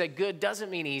two is that good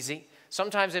doesn't mean easy.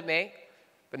 Sometimes it may,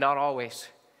 but not always.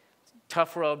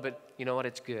 Tough road, but you know what?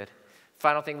 It's good.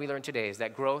 Final thing we learned today is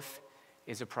that growth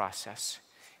is a process.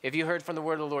 If you heard from the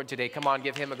word of the Lord today, come on,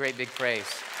 give him a great big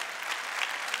praise.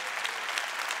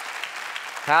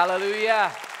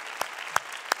 Hallelujah.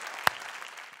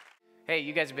 Hey,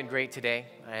 you guys have been great today,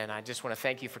 and I just want to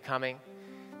thank you for coming.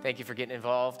 Thank you for getting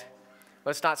involved.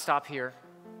 Let's not stop here.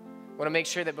 I want to make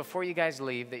sure that before you guys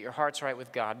leave, that your heart's right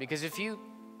with God, because if you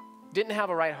didn't have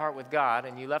a right heart with God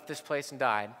and you left this place and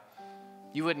died,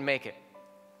 you wouldn't make it.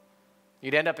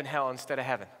 You'd end up in hell instead of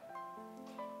heaven.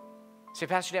 Say,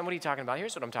 Pastor Dan, what are you talking about?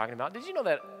 Here's what I'm talking about. Did you know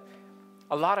that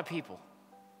a lot of people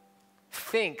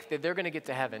think that they're going to get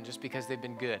to heaven just because they've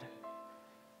been good?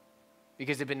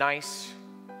 Because they've been nice.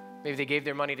 Maybe they gave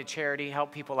their money to charity,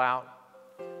 helped people out,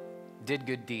 did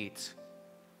good deeds.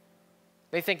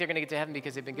 They think they're going to get to heaven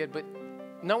because they've been good, but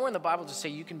nowhere in the Bible does it say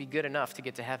you can be good enough to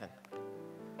get to heaven.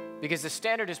 Because the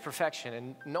standard is perfection,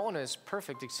 and no one is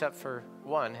perfect except for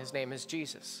one. His name is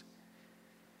Jesus.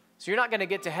 So you're not going to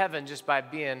get to heaven just by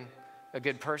being a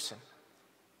good person.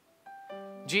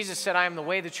 Jesus said, I am the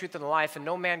way, the truth, and the life, and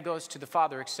no man goes to the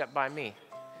Father except by me.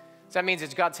 So that means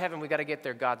it's God's heaven. We got to get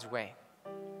there God's way.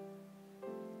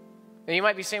 And you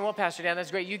might be saying, well, Pastor Dan, that's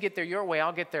great. You get there your way.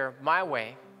 I'll get there my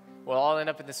way. We'll all end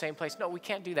up in the same place. No, we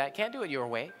can't do that. Can't do it your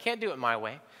way. Can't do it my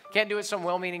way. Can't do it some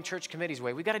well-meaning church committee's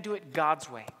way. We got to do it God's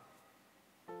way.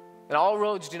 And all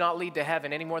roads do not lead to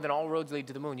heaven any more than all roads lead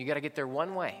to the moon. You got to get there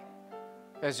one way.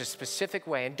 There's a specific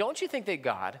way. And don't you think that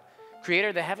God, creator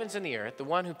of the heavens and the earth, the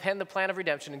one who penned the plan of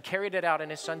redemption and carried it out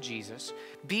in his son Jesus,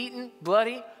 beaten,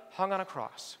 bloody, hung on a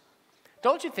cross.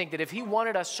 Don't you think that if he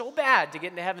wanted us so bad to get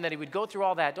into heaven that he would go through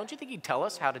all that, don't you think he'd tell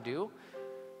us how to do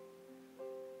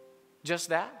just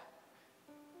that?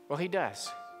 Well, he does.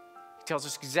 He tells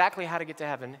us exactly how to get to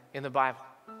heaven in the Bible.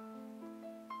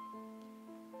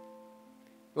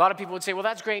 A lot of people would say, well,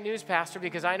 that's great news, Pastor,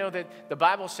 because I know that the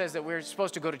Bible says that we're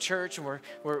supposed to go to church, and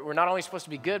we're not only supposed to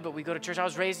be good, but we go to church. I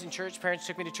was raised in church. Parents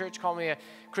took me to church, called me a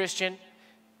Christian,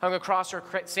 hung a cross or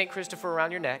St. Christopher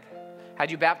around your neck,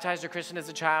 had you baptized or christened as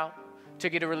a child,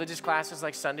 took you to religious classes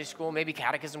like Sunday school, maybe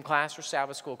catechism class or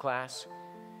Sabbath school class.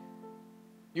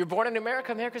 You're born in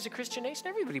America. America's a Christian nation.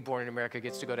 Everybody born in America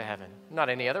gets to go to heaven. Not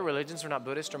any other religions. We're not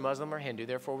Buddhist or Muslim or Hindu.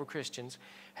 Therefore, we're Christians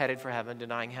headed for heaven,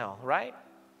 denying hell, right?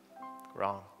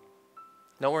 Wrong.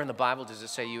 Nowhere in the Bible does it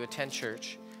say you attend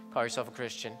church, call yourself a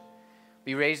Christian,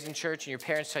 be raised in church, and your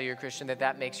parents tell you you're a Christian,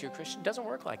 that makes you a Christian. It doesn't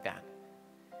work like that.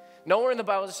 Nowhere in the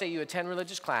Bible does it say you attend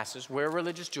religious classes, wear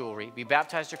religious jewelry, be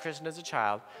baptized or christened as a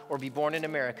child, or be born in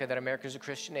America, that America is a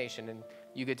Christian nation, and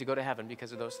you get to go to heaven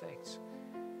because of those things.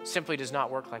 It simply does not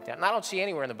work like that. And I don't see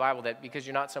anywhere in the Bible that because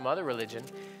you're not some other religion,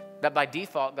 that by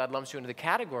default God lumps you into the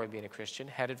category of being a Christian,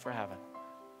 headed for heaven.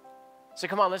 So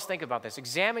come on, let's think about this.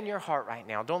 Examine your heart right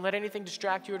now. Don't let anything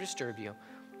distract you or disturb you.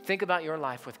 Think about your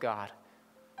life with God.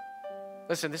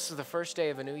 Listen, this is the first day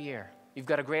of a new year. You've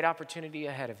got a great opportunity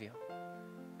ahead of you.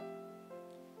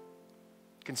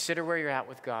 Consider where you're at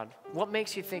with God. What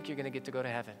makes you think you're going to get to go to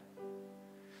heaven?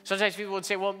 Sometimes people would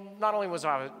say, well, not only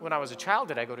when I was a child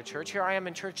did I go to church, here I am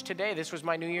in church today. This was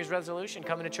my New Year's resolution,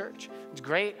 coming to church. It's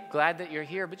great, glad that you're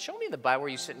here, but show me in the Bible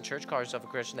where you sit in church, call yourself a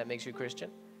Christian, that makes you a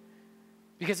Christian.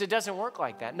 Because it doesn't work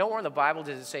like that. Nowhere in the Bible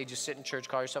does it say just sit in church,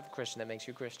 call yourself a Christian, that makes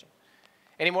you a Christian.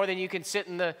 Any more than you can sit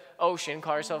in the ocean,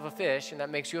 call yourself a fish, and that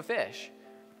makes you a fish.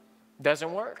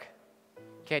 Doesn't work.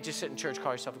 You can't just sit in church,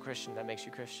 call yourself a Christian, that makes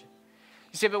you a Christian.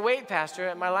 You say, but wait, Pastor,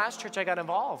 at my last church I got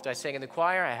involved. I sang in the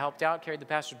choir, I helped out, carried the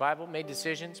pastor's Bible, made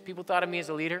decisions. People thought of me as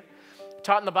a leader,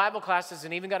 taught in the Bible classes,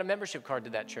 and even got a membership card to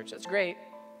that church. That's great.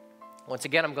 Once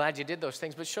again, I'm glad you did those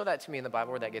things, but show that to me in the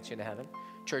Bible where that gets you into heaven.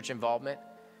 Church involvement.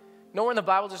 Nowhere in the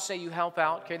Bible does it say you help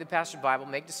out, carry the pastor's Bible,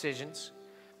 make decisions.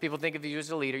 People think of you as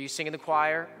a leader. You sing in the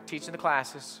choir, teach in the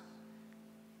classes,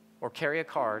 or carry a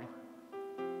card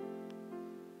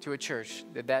to a church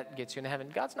that gets you into heaven.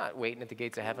 God's not waiting at the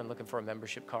gates of heaven looking for a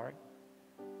membership card.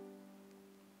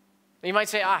 And you might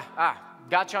say,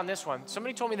 got you on this one.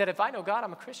 Somebody told me that if I know God,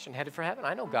 I'm a Christian headed for heaven.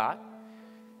 I know God.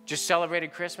 Just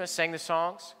celebrated Christmas, sang the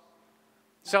songs,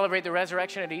 celebrate the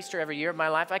resurrection at Easter every year of my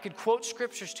life. I could quote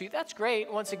scriptures to you. That's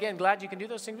great. Once again, glad you can do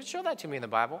those things, but show that to me in the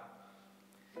Bible.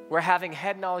 Where having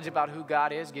head knowledge about who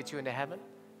God is gets you into heaven.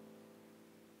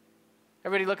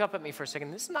 Everybody look up at me for a second.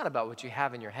 This is not about what you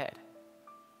have in your head.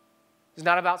 It's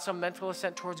not about some mental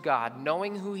assent towards God,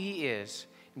 knowing who he is,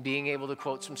 and being able to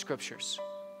quote some scriptures.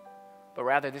 But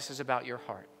rather, this is about your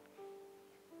heart.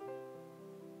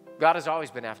 God has always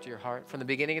been after your heart, from the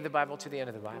beginning of the Bible to the end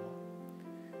of the Bible.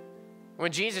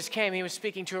 When Jesus came, he was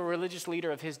speaking to a religious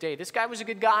leader of his day. This guy was a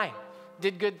good guy,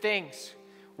 did good things,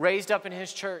 raised up in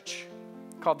his church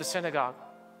called the synagogue.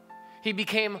 He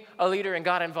became a leader and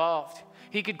got involved.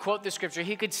 He could quote the scripture.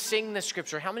 He could sing the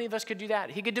scripture. How many of us could do that?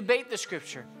 He could debate the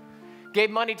scripture. Gave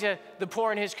money to the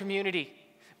poor in his community.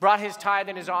 Brought his tithe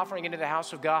and his offering into the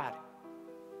house of God.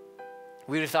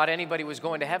 We would have thought anybody was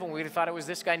going to heaven. We would have thought it was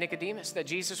this guy Nicodemus that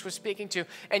Jesus was speaking to.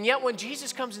 And yet when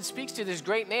Jesus comes and speaks to this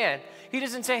great man, he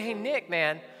doesn't say, hey, Nick,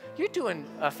 man, you're doing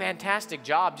a fantastic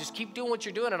job. Just keep doing what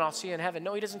you're doing and I'll see you in heaven.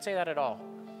 No, he doesn't say that at all.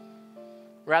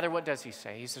 Rather, what does he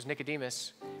say? He says,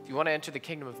 Nicodemus, if you want to enter the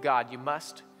kingdom of God, you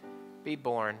must be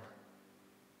born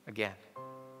again.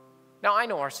 Now, I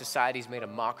know our society's made a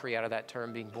mockery out of that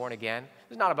term, being born again.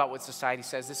 It's not about what society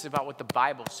says. This is about what the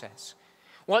Bible says.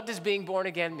 What does being born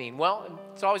again mean? Well,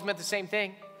 it's always meant the same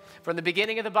thing. From the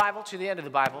beginning of the Bible to the end of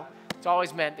the Bible, it's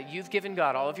always meant that you've given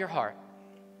God all of your heart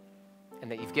and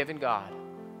that you've given God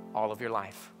all of your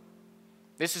life.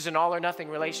 This is an all or nothing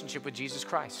relationship with Jesus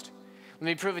Christ. Let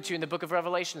me prove it to you in the book of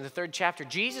Revelation, in the 3rd chapter.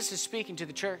 Jesus is speaking to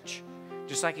the church,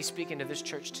 just like he's speaking to this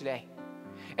church today.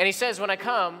 And he says, when I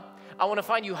come, I want to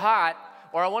find you hot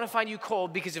or I want to find you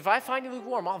cold, because if I find you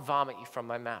lukewarm, I'll vomit you from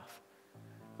my mouth.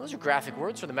 Those are graphic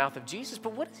words from the mouth of Jesus,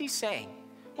 but what is he saying?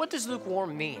 What does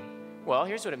lukewarm mean? Well,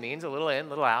 here's what it means. A little in, a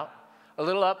little out, a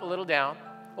little up, a little down,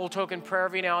 a little token prayer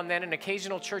every now and then, an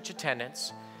occasional church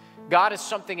attendance. God is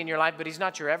something in your life, but he's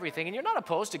not your everything. And you're not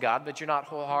opposed to God, but you're not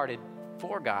wholehearted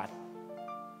for God.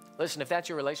 Listen, if that's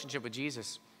your relationship with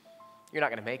Jesus, you're not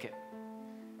going to make it.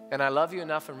 And I love you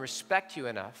enough and respect you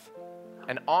enough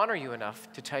and honor you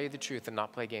enough to tell you the truth and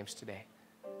not play games today.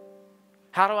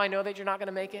 How do I know that you're not going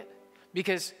to make it?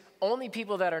 Because only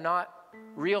people that are not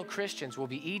real Christians will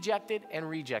be ejected and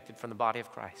rejected from the body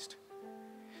of Christ.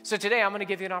 So today I'm going to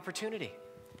give you an opportunity.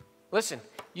 Listen,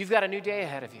 you've got a new day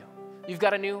ahead of you. You've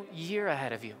got a new year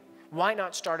ahead of you. Why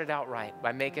not start it out right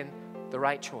by making the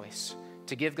right choice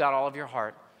to give God all of your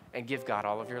heart and give God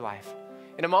all of your life?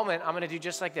 In a moment, I'm going to do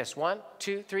just like this. 1,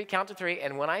 2, 3, count to 3.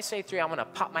 And when I say 3, I'm going to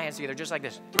pop my hands together just like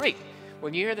this. 3.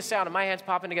 When you hear the sound of my hands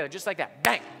popping together just like that,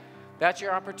 bang, that's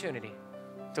your opportunity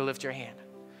to lift your hand.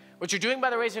 What you're doing by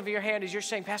the raising of your hand is you're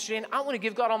saying, Pastor Dan, I want to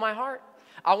give God all my heart.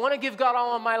 I want to give God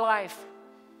all of my life.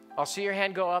 I'll see your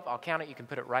hand go up. I'll count it. You can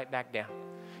put it right back down.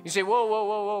 You say, whoa, whoa,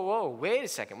 whoa, whoa, whoa. Wait a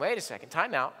second.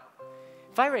 Time out.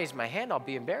 If I raise my hand, I'll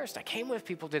be embarrassed. I came with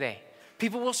people today.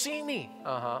 People will see me.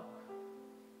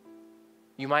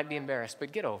 You might be embarrassed,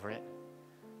 but get over it.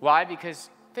 Why? Because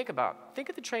think of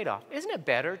the trade-off. Isn't it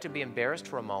better to be embarrassed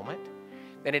for a moment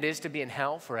than it is to be in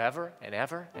hell forever and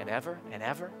ever and ever and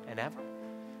ever and ever?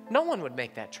 No one would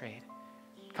make that trade.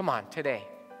 Come on, today,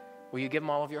 will you give them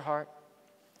all of your heart?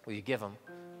 Will you give them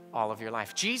all of your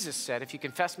life? Jesus said, if you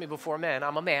confess me before men,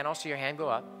 I'm a man, I'll see your hand go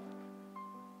up.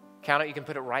 Count it, you can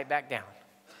put it right back down.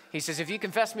 He says, if you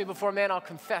confess me before men, I'll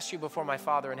confess you before my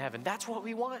Father in heaven. That's what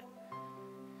we want.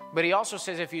 But he also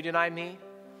says, if you deny me,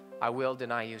 I will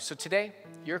deny you. So today,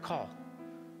 your call,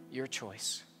 your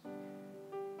choice.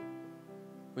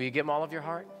 Will you give them all of your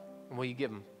heart? And will you give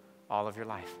them all of your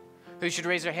life? Who should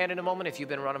raise their hand in a moment if you've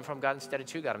been running from God instead of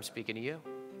to God? I'm speaking to you.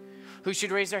 Who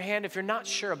should raise their hand if you're not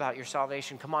sure about your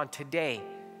salvation? Come on, today,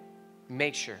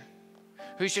 make sure.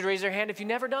 Who should raise their hand if you've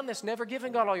never done this, never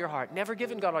given God all your heart, never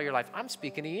given God all your life? I'm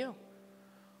speaking to you.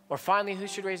 Or finally, who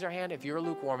should raise their hand if you're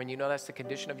lukewarm and you know that's the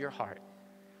condition of your heart?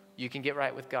 You can get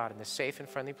right with God in this safe and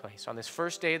friendly place on this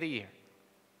first day of the year.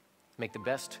 Make the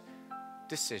best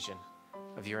decision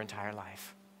of your entire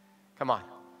life. Come on.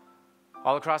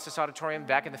 All across this auditorium,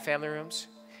 back in the family rooms.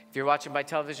 If you're watching by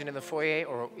television in the foyer,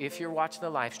 or if you're watching the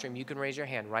live stream, you can raise your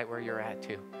hand right where you're at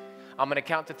too. I'm going to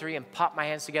count to 3 and pop my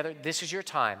hands together. This is your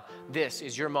time. This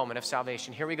is your moment of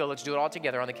salvation. Here we go. Let's do it all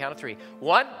together on the count of 3.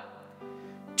 1,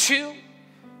 2,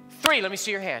 3. Let me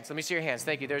see your hands. Let me see your hands.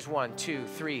 Thank you. There's 1, 2,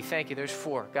 3. Thank you. There's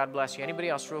 4. God bless you. Anybody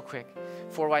else real quick?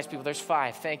 4 wise people. There's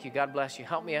 5. Thank you. God bless you.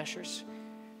 Help me, ushers.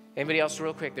 Anybody else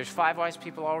real quick? There's 5 wise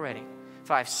people already.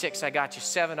 5, 6. I got you.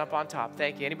 7 up on top.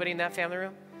 Thank you. Anybody in that family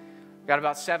room? Got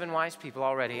about 7 wise people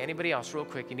already. Anybody else real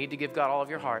quick? You need to give God all of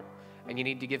your heart, and you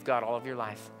need to give God all of your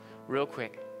life. Real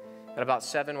quick. Got about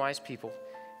 7 wise people.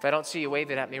 If I don't see you, wave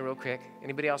it at me real quick.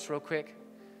 Anybody else real quick?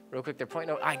 Real quick. They're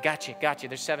pointing out. I got you. Got you.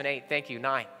 There's 7, 8. Thank you.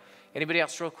 9. Anybody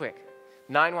else real quick?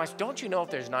 9 wise. Don't you know if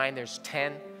there's 9, there's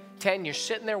 10? 10, you're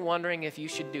sitting there wondering if you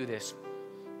should do this.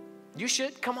 You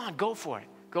should. Come on. Go for it.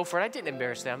 Go for it. I didn't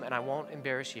embarrass them, and I won't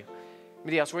embarrass you.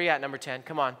 Anybody else? Where you at, number 10?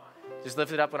 Come on. Just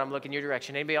lift it up when I'm looking your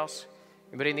direction. Anybody else?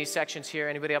 Anybody in these sections here?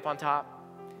 Anybody up on top?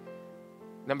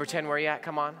 Number 10, where you at?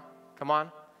 Come on. Come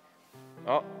on.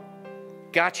 Oh,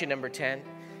 got you, number 10.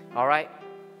 All right.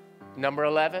 Number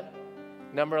 11.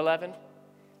 Number 11.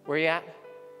 Where you at?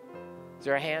 Is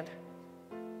there a hand?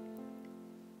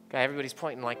 God, everybody's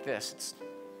pointing like this.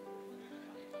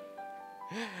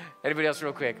 Anybody else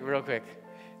real quick? Real quick.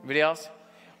 Anybody else?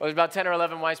 Well, there's about 10 or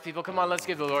 11 wise people. Come on, let's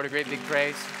give the Lord a great big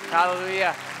praise.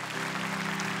 Hallelujah.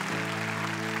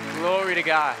 Glory to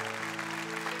God.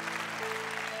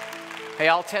 Hey,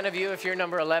 all 10 of you, if you're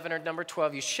number 11 or number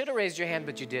 12, you should have raised your hand,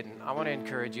 but you didn't. I want to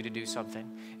encourage you to do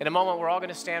something. In a moment, we're all going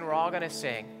to stand. We're all going to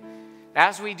sing.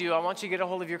 As we do, I want you to get a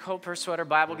hold of your coat, purse, sweater,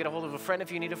 Bible. Get a hold of a friend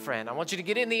if you need a friend. I want you to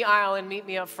get in the aisle and meet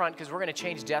me up front because we're going to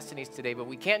change destinies today, but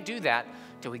we can't do that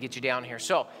until we get you down here.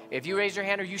 So if you raise your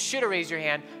hand, or you should have raised your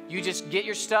hand, you just get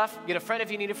your stuff, get a friend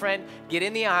if you need a friend, get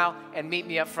in the aisle, and meet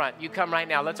me up front. You come right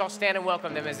now. Let's all stand and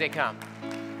welcome them as they come.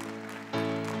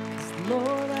 Lord,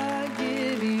 I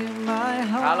give you my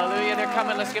heart. Hallelujah. They're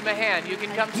coming. Let's give them a hand. You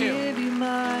can come too.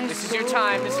 This is your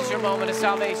time. This is your moment of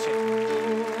salvation.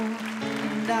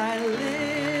 And I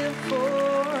live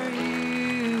for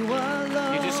you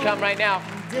alone. You just come right now.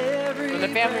 From the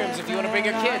family rooms, if you want to bring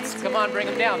your kids, come on, bring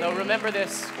them down. They'll remember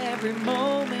this. Every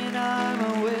moment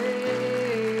I'm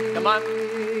away. Come on.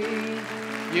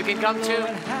 You can come too. Lord,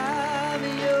 have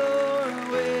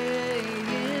your way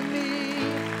in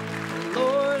me.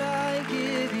 Lord, I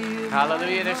give you.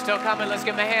 Hallelujah. They're still coming. Let's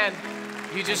give them a hand.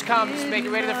 You just come. Just make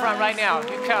your way to the front right now.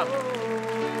 You come.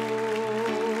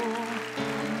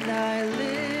 And I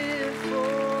live for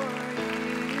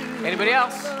you. Anybody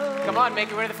else? Come on, make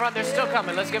your way to the front. They're still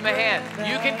coming. Let's give them a hand.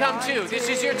 You can come too. This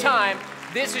is your time.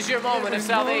 This is your moment of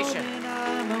salvation.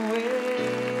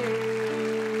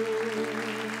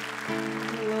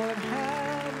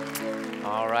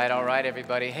 All right,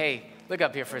 everybody. Hey, look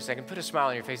up here for a second. Put a smile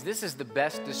on your face. This is the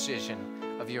best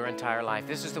decision of your entire life.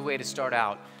 This is the way to start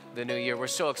out the new year. We're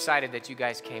so excited that you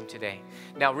guys came today.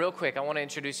 Now, real quick, I want to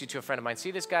introduce you to a friend of mine. See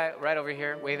this guy right over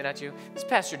here waving at you? This is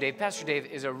Pastor Dave. Pastor Dave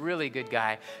is a really good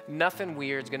guy. Nothing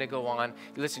weird's going to go on.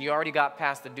 Listen, you already got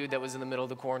past the dude that was in the middle of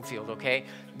the cornfield, okay?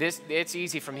 It's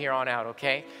easy from here on out,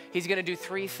 okay? He's going to do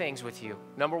 3 things with you.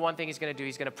 Number 1 thing he's going to do,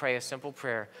 he's going to pray a simple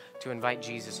prayer to invite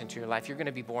Jesus into your life. You're going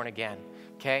to be born again,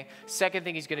 okay? Second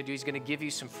thing he's going to do, he's going to give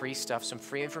you some free stuff, some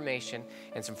free information,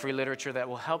 and some free literature that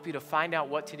will help you to find out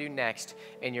what to do next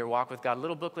in your walk with God. A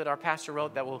little booklet our pastor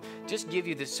wrote that will just give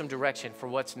you some direction for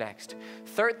what's next.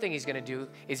 Third thing he's going to do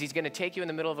is he's going to take you in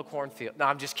the middle of a cornfield. No,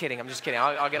 I'm just kidding.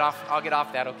 I'll get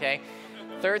off that, okay?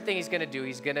 Third thing he's going to do,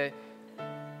 he's going to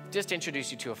just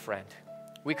introduce you to a friend.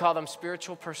 We call them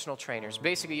spiritual personal trainers.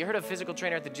 Basically, you heard of a physical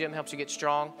trainer at the gym, helps you get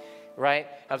strong, right?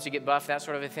 Helps you get buff, that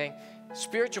sort of a thing.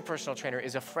 Spiritual personal trainer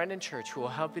is a friend in church who will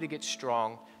help you to get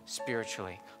strong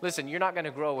spiritually. Listen, you're not going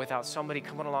to grow without somebody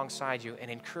coming alongside you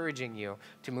and encouraging you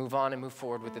to move on and move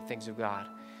forward with the things of God,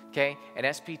 okay? And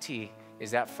SPT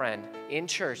is that friend in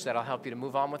church that'll help you to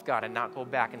move on with God and not go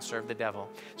back and serve the devil.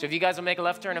 So if you guys will make a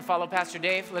left turn and follow Pastor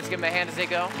Dave, let's give him a hand as they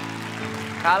go.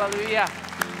 Hallelujah.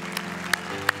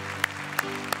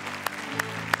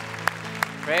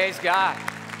 Praise God.